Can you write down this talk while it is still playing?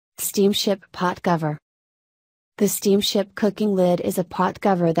steamship pot cover. The steamship cooking lid is a pot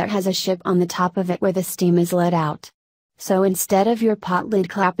cover that has a ship on the top of it where the steam is let out. So instead of your pot lid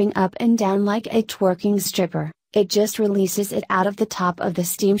clapping up and down like a twerking stripper, it just releases it out of the top of the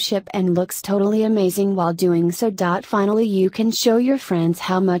steamship and looks totally amazing while doing so. Finally, you can show your friends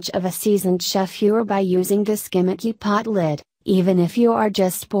how much of a seasoned chef you are by using this gimmicky pot lid, even if you are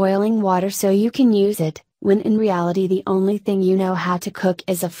just boiling water so you can use it, when in reality the only thing you know how to cook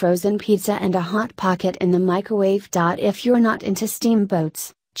is a frozen pizza and a hot pocket in the microwave. If you're not into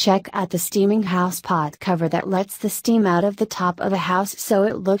steamboats, check out the steaming house pot cover that lets the steam out of the top of a house so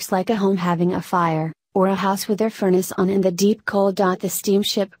it looks like a home having a fire, or a house with their furnace on in the deep cold. The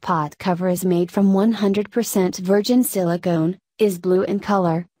steamship pot cover is made from 100% virgin silicone, is blue in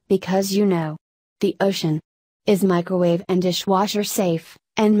color, because the ocean, is microwave and dishwasher safe,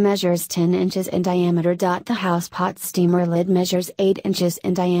 and measures 10 inches in diameter. The house pot steamer lid measures 8 inches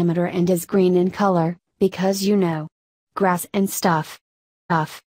in diameter and is green in color, because grass and stuff.